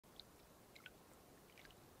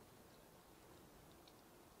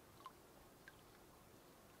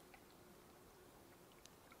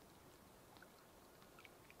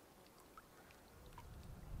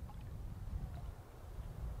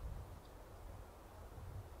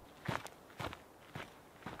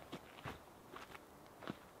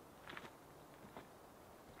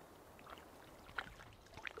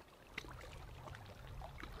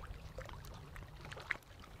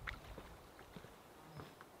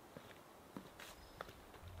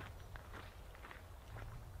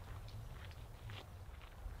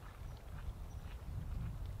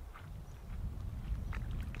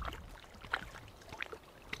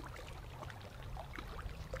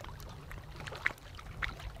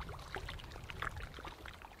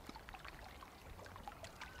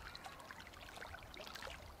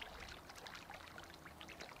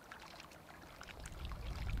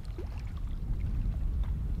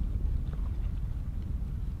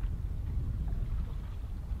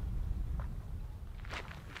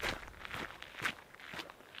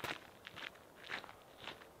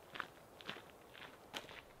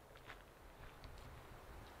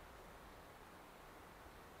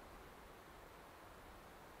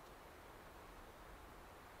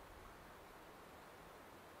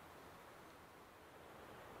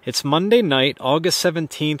It's Monday night, August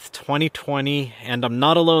 17th, 2020, and I'm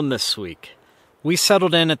not alone this week. We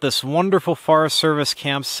settled in at this wonderful Forest Service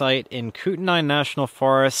campsite in Kootenai National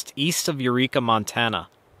Forest, east of Eureka, Montana.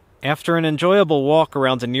 After an enjoyable walk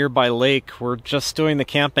around a nearby lake, we're just doing the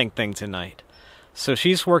camping thing tonight. So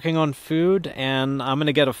she's working on food, and I'm going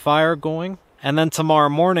to get a fire going. And then tomorrow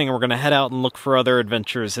morning, we're going to head out and look for other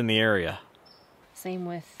adventures in the area. Same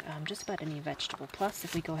with just about any vegetable. Plus,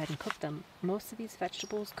 if we go ahead and cook them, most of these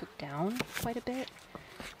vegetables cook down quite a bit,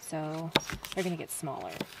 so they're going to get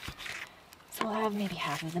smaller. So we'll have maybe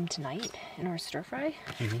half of them tonight in our stir fry,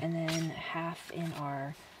 and then half in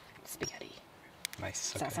our spaghetti.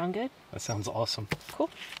 Nice. Does that sound good? That sounds awesome.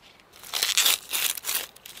 Cool.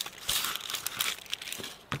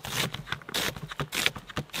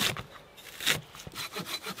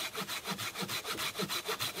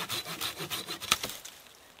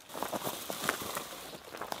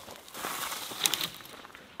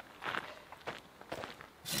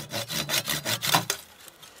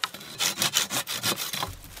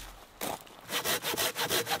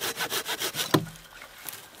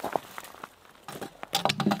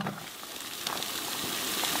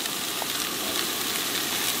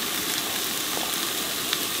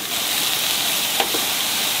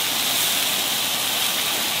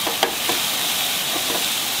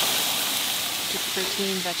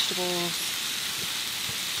 Protein, vegetables,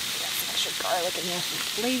 got some extra garlic in there for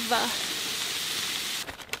flavor.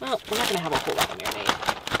 Well, we're not going to have a whole lot of marinade.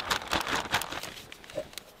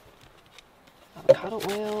 Avocado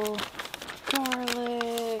oil,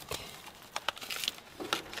 garlic,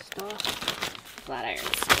 stuff, flat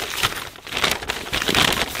irons.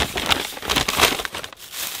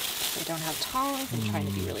 I don't have tongs. I'm trying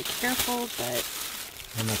to be really careful, but...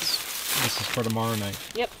 And this is for tomorrow night.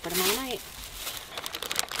 Yep, for tomorrow night.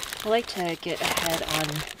 I like to get ahead on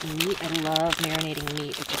meat. I love marinating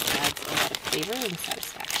meat. It just adds a lot of flavor and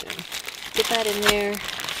satisfaction. Get that in there.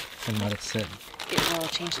 And let it sit. It will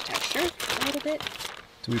change the texture a little bit.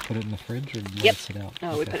 Do we put it in the fridge or do you let Yep. it sit out?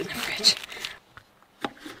 No, we put it in the fridge.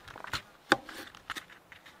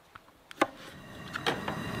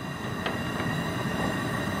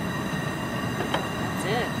 That's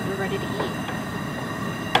it. We're ready to eat.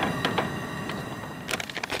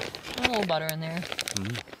 A little butter in there.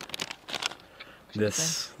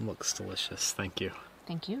 This looks delicious. Thank you.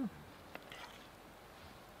 Thank you.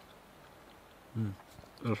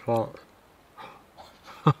 It's hot.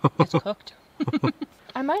 It's cooked.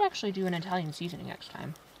 I might actually do an Italian seasoning next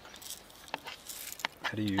time.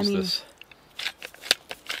 How do you use this?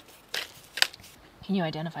 Can you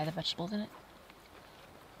identify the vegetables in it?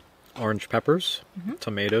 Orange peppers,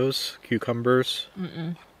 tomatoes, cucumbers,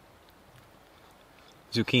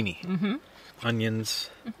 zucchini, onions,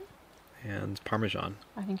 and Parmesan.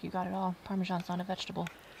 I think you got it all. Parmesan's not a vegetable.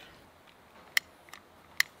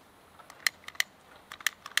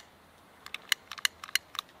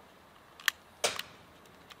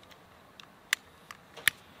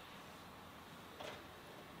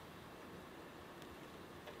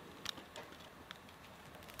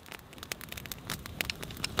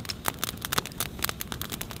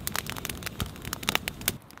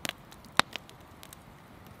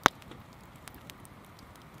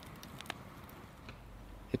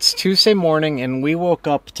 It's Tuesday morning and we woke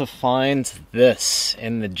up to find this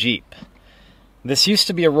in the Jeep. This used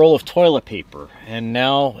to be a roll of toilet paper and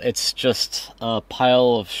now it's just a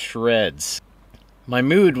pile of shreds. My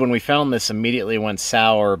mood when we found this immediately went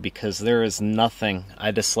sour because there is nothing I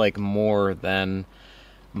dislike more than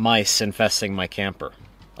mice infesting my camper.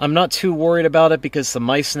 I'm not too worried about it because the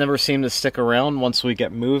mice never seem to stick around once we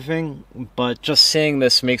get moving, but just seeing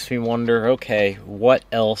this makes me wonder, okay, what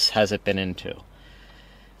else has it been into?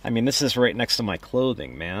 I mean, this is right next to my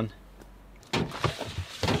clothing, man.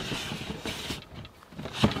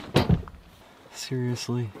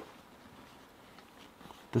 Seriously?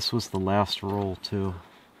 This was the last roll, too.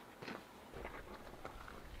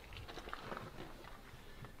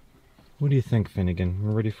 What do you think, Finnegan? We're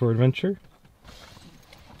ready for adventure?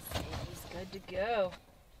 He's good to go.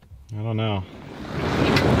 I don't know.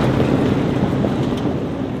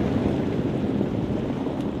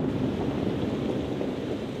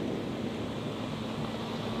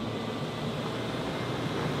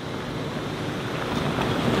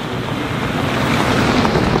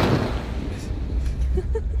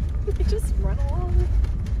 Just run along.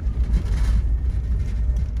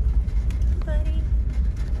 Buddy.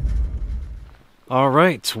 All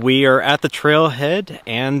right, we are at the trailhead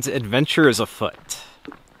and adventure is afoot.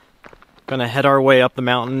 Gonna head our way up the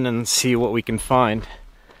mountain and see what we can find.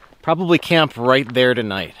 Probably camp right there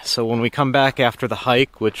tonight. So when we come back after the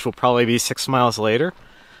hike, which will probably be 6 miles later,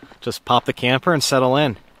 just pop the camper and settle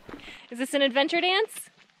in. Is this an adventure dance?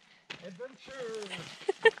 Adventure!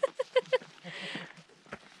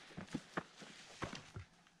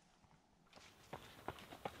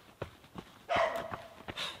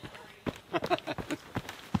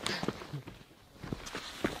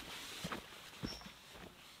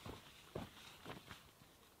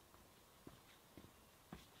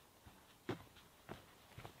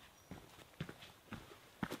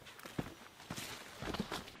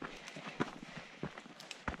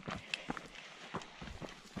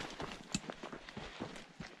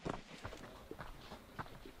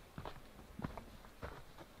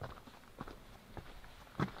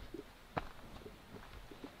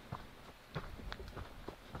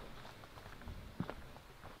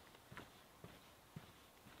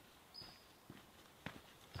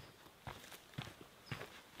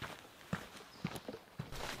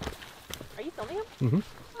 Are you filming him? Mm-hmm.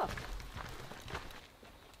 Oh.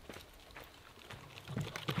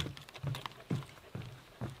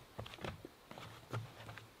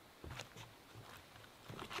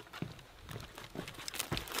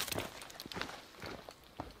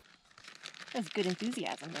 That's good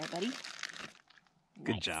enthusiasm there, buddy.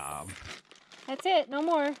 Good Nice. job. That's it, no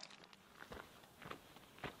more.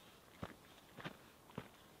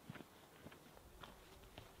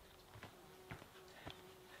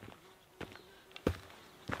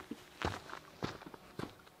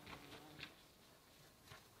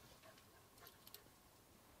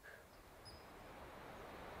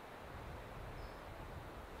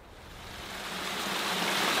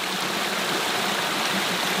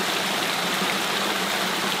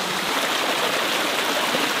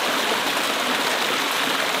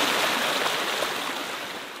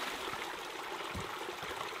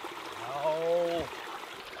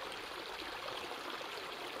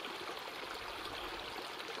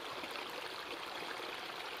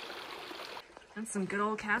 That's some good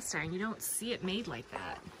old cast iron. You don't see it made like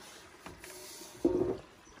that.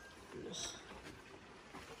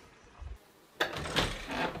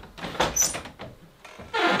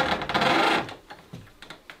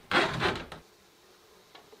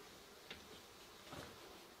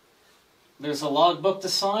 There's a logbook to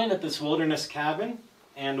sign at this wilderness cabin,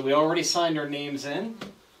 and we already signed our names in.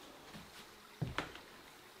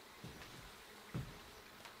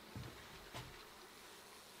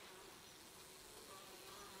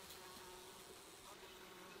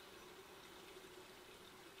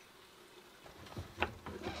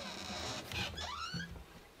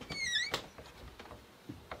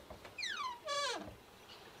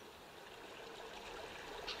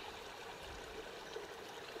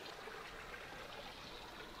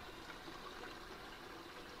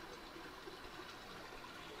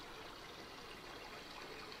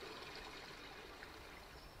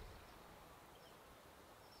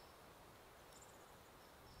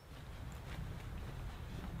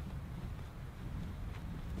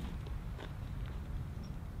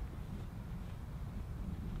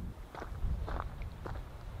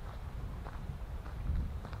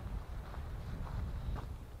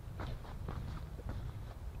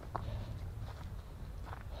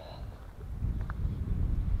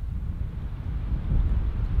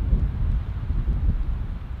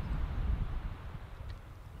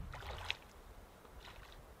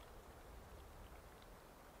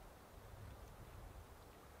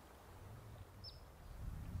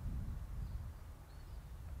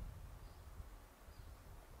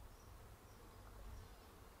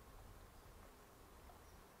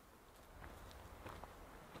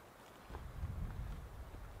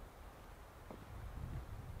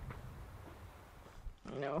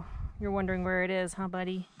 No, you're wondering where it is, huh,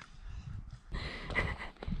 buddy?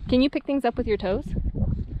 Can you pick things up with your toes?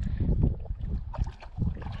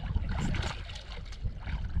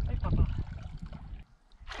 Hey, Papa.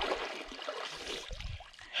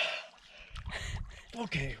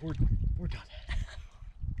 Okay, we're done.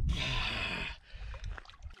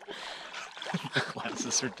 The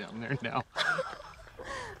glasses are down there now.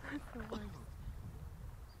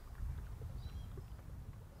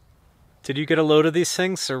 Did you get a load of these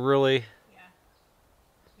things? They're really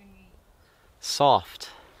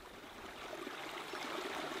soft.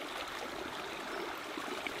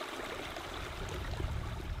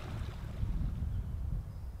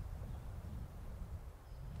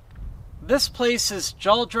 This place is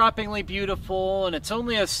jaw-droppingly beautiful, and it's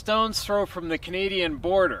only a stone's throw from the Canadian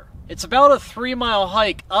border. It's about a 3-mile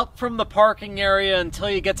hike up from the parking area until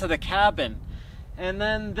you get to the cabin. And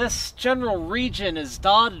then this general region is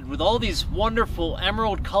dotted with all these wonderful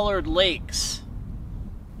emerald-colored lakes.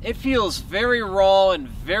 It feels very raw and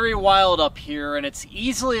very wild up here, and it's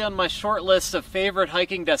easily on my short list of favorite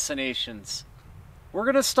hiking destinations. We're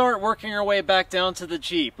going to start working our way back down to the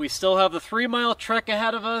Jeep. We still have the 3-mile trek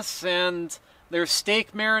ahead of us, and there's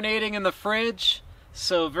steak marinating in the fridge,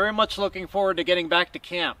 so very much looking forward to getting back to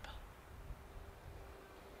camp.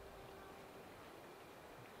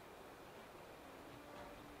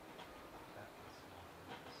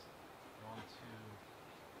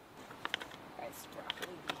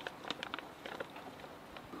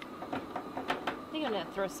 I think I'm gonna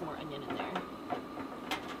throw some more onion in there.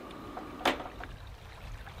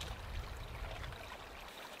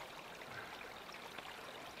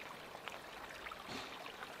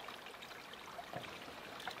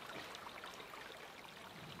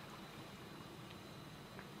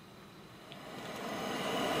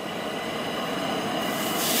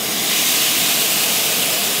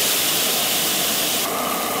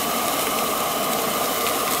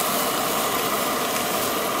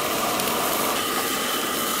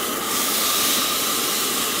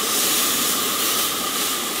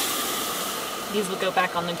 These will go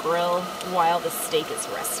back on the grill while the steak is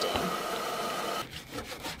resting.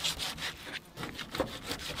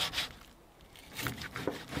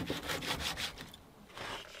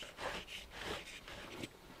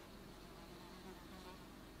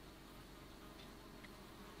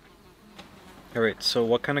 All right, so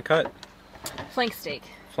what kind of cut? Flank steak.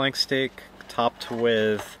 Flank steak topped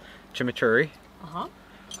with chimichurri. Uh-huh.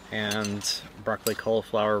 And broccoli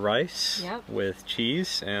cauliflower rice. Yep. With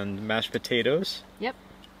cheese and mashed potatoes. Yep.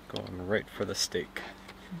 Going right for the steak.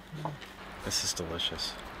 This is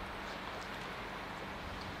delicious.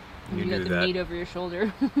 You got the meat over your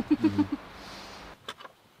shoulder.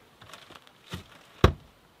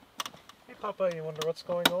 Hey Papa, you wonder what's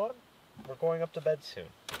going on? We're going up to bed soon.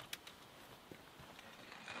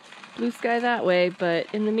 Blue sky that way,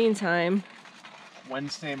 but in the meantime...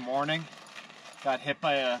 Wednesday morning, got hit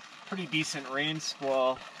by a pretty decent rain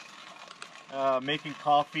squall. Making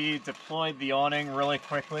coffee, deployed the awning really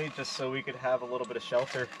quickly just so we could have a little bit of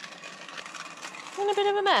shelter. In a bit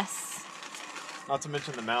of a mess. Not to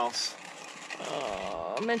mention the mouse.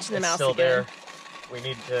 Oh, mention the mouse still again. There. We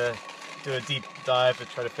need to do a deep dive to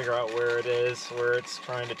try to figure out where it is, where it's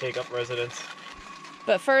trying to take up residence.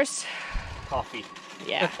 But first... Coffee.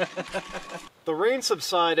 Yeah. The rain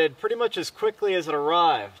subsided pretty much as quickly as it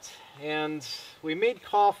arrived, and we made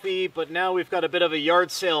coffee, but now we've got a bit of a yard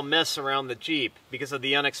sale mess around the Jeep because of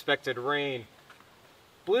the unexpected rain.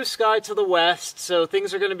 Blue sky to the west, so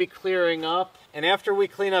things are going to be clearing up, and after we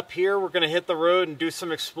clean up here, we're going to hit the road and do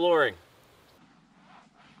some exploring.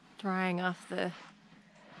 Drying off the...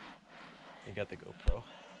 You got the GoPro.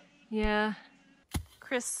 Yeah.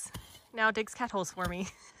 Chris now digs cat holes for me.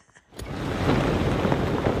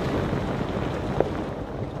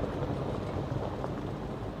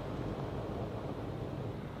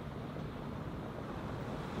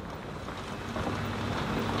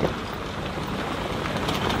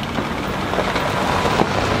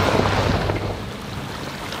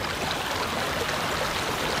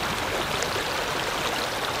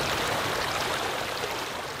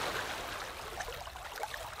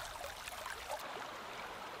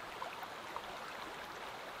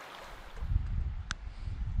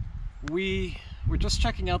 We were just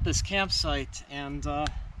checking out this campsite and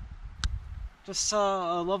just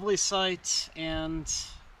saw a lovely site, and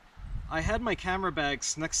I had my camera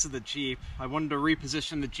bags next to the Jeep. I wanted to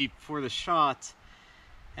reposition the Jeep for the shot,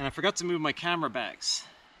 and I forgot to move my camera bags,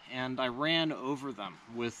 and I ran over them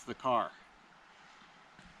with the car.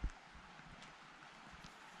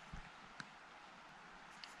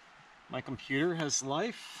 My computer has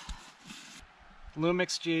life.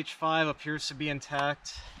 Lumix GH5 appears to be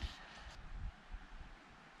intact.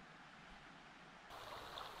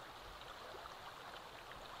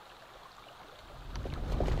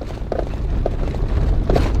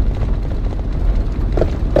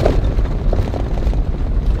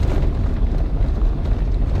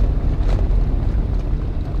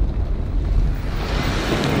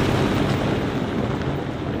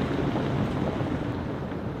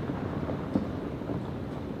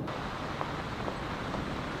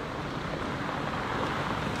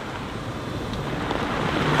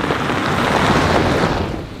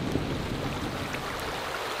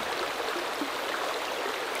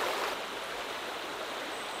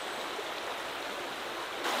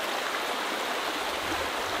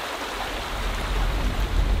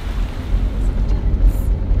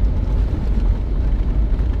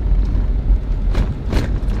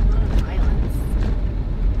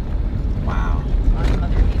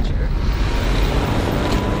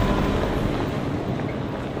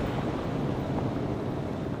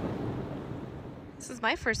 This is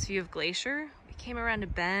my first view of Glacier. We came around a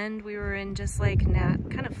bend. We were in just like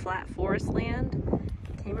kind of flat forest land.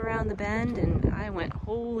 Came around the bend and I went,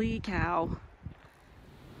 holy cow.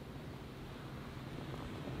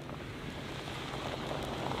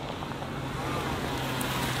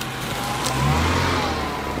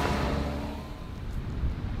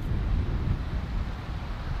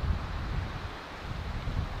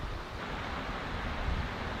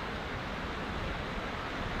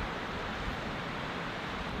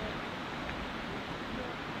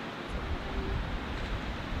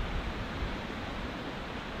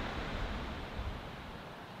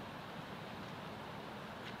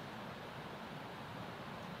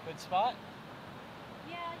 Good spot?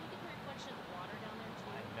 Yeah, you get the reflection of the water down there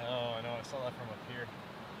too. I know, I saw that from up here.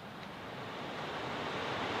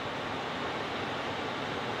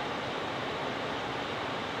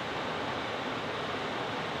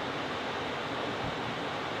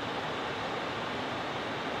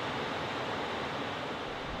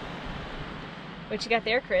 What you got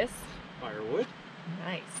there, Chris? Firewood.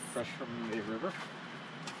 Nice. Fresh from the river.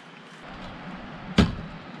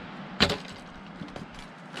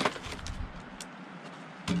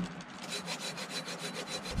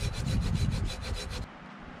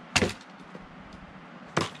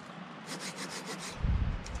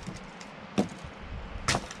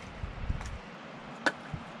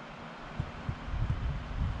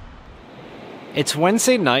 It's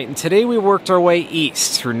Wednesday night, and today we worked our way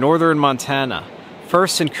east through northern Montana.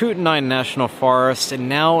 First in Kootenai National Forest, and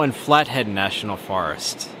now in Flathead National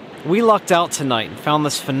Forest. We lucked out tonight and found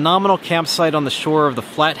this phenomenal campsite on the shore of the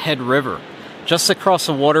Flathead River, just across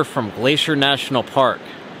the water from Glacier National Park.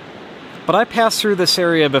 But I passed through this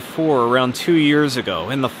area before, around 2 years ago,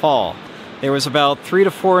 in the fall. There was about 3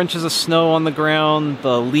 to 4 inches of snow on the ground,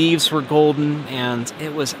 the leaves were golden, and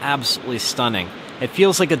it was absolutely stunning. It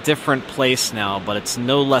feels like a different place now, but it's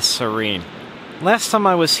no less serene. Last time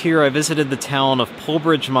I was here, I visited the town of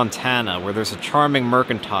Polebridge, Montana, where there's a charming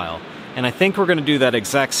mercantile, and I think we're going to do that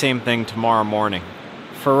exact same thing tomorrow morning.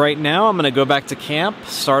 For right now, I'm going to go back to camp,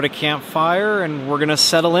 start a campfire, and we're going to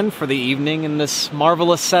settle in for the evening in this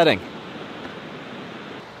marvelous setting.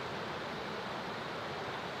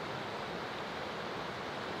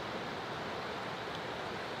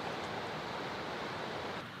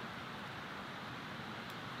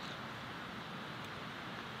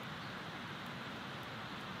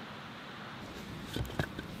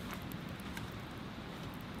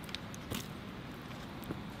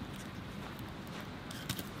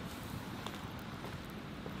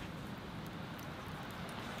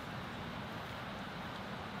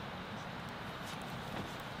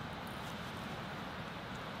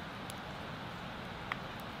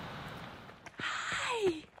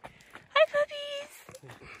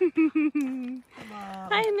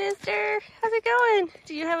 Hi, mister. How's it going?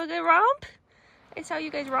 Did you have a good romp? I saw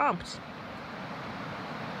you guys romped.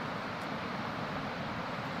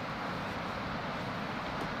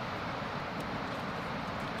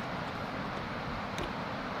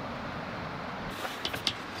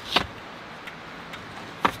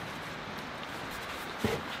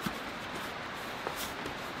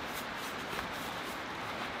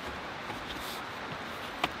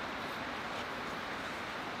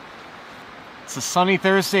 It's a sunny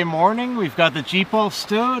Thursday morning, we've got the Jeep all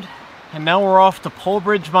stowed, and now we're off to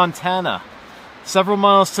Polebridge, Montana, several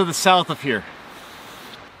miles to the south of here.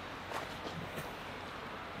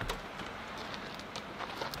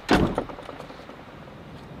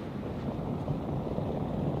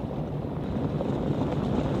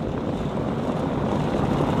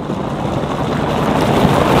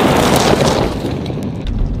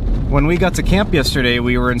 When we got to camp yesterday,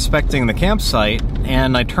 we were inspecting the campsite,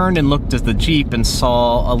 and I turned and looked at the Jeep and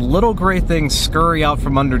saw a little gray thing scurry out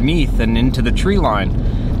from underneath and into the tree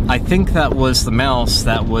line. I think that was the mouse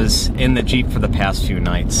that was in the Jeep for the past few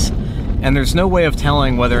nights. And there's no way of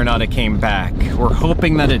telling whether or not it came back. We're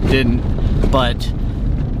hoping that it didn't, but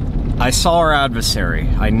I saw our adversary.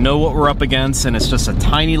 I know what we're up against, and it's just a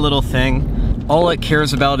tiny little thing. All it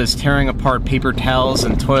cares about is tearing apart paper towels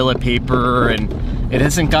and toilet paper, and it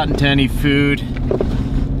hasn't gotten to any food.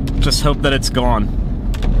 Just hope that it's gone.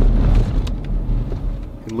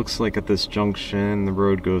 It looks like at this junction the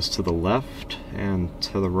road goes to the left and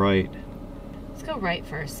to the right. Let's go right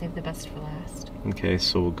first, save the best for last. Okay,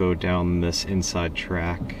 so we'll go down this inside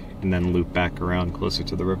track and then loop back around closer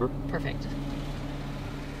to the river. Perfect.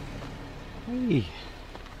 Hey.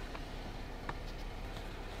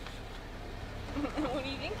 What do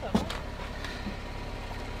you think, though?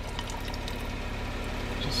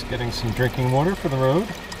 Just getting some drinking water for the road.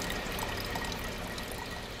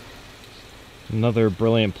 Another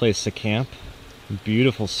brilliant place to camp.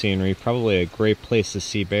 Beautiful scenery, probably a great place to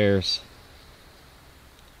see bears.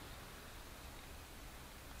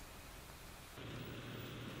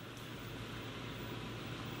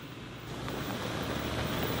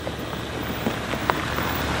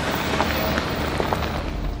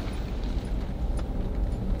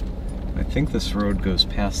 I think this road goes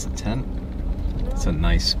past the tent. It's a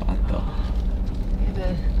nice spot though. We have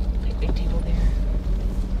a picnic table there.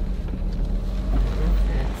 No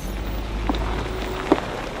fence.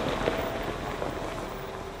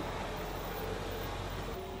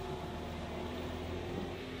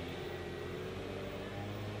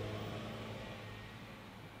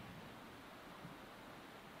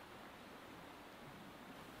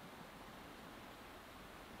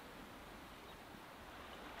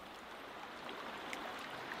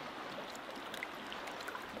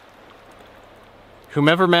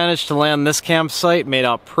 Whomever managed to land this campsite made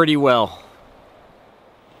out pretty well.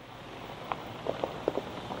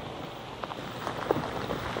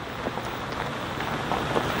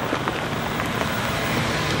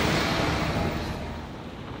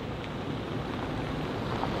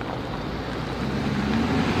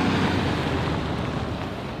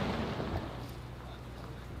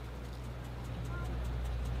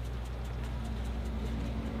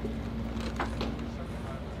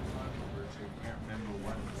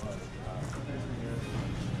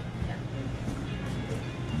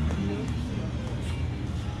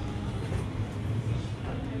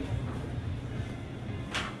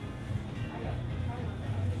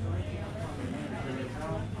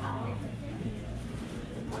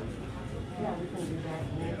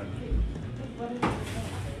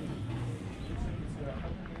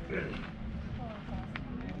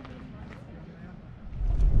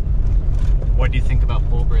 What do you think about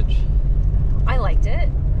Polebridge? I liked it.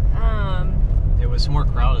 It was more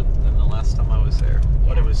crowded than the last time I was there,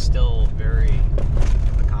 but it was still very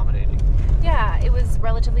accommodating. Yeah, it was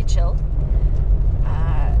relatively chill.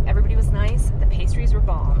 Everybody was nice. The pastries were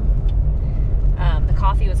bomb. The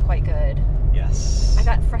coffee was quite good. Yes. I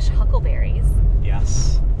got fresh huckleberries.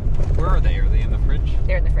 Yes. Where are they? Are they in the fridge?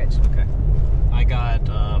 They're in the fridge. Okay. I got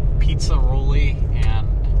pizza rolli and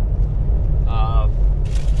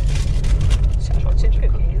chocolate chip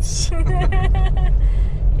cookies.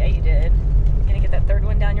 Yeah, you did. Gonna get that third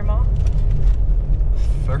one down your maw?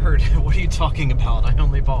 Third? What are you talking about? I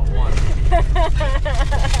only bought one.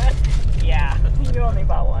 Yeah, you only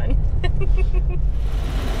bought one.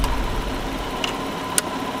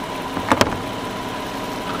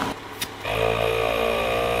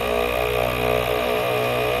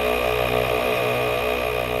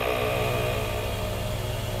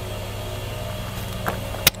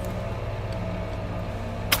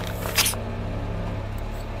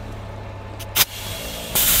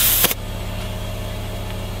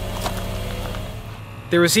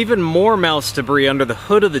 There was even more mouse debris under the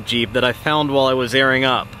hood of the Jeep that I found while I was airing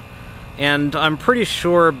up. And I'm pretty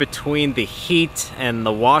sure between the heat and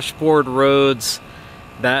the washboard roads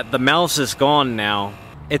that the mouse is gone now.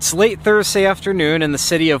 It's late Thursday afternoon in the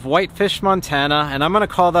city of Whitefish, Montana, and I'm going to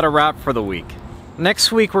call that a wrap for the week.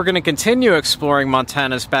 Next week we're going to continue exploring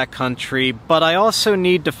Montana's backcountry, but I also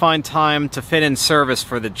need to find time to fit in service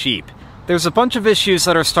for the Jeep. There's a bunch of issues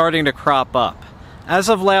that are starting to crop up. As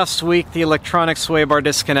of last week, the electronic sway bar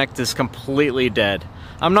disconnect is completely dead.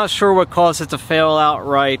 I'm not sure what caused it to fail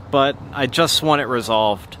outright, but I just want it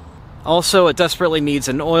resolved. Also, it desperately needs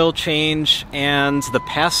an oil change, and the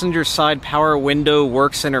passenger side power window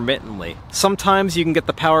works intermittently. Sometimes you can get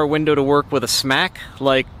the power window to work with a smack,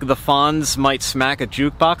 like the Fonz might smack a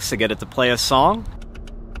jukebox to get it to play a song.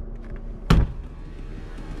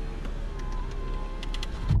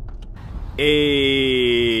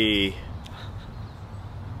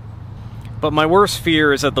 But my worst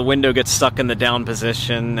fear is that the window gets stuck in the down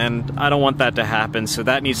position, and I don't want that to happen, so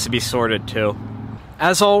that needs to be sorted too.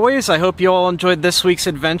 As always, I hope you all enjoyed this week's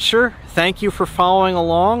adventure. Thank you for following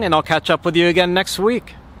along, and I'll catch up with you again next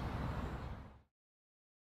week.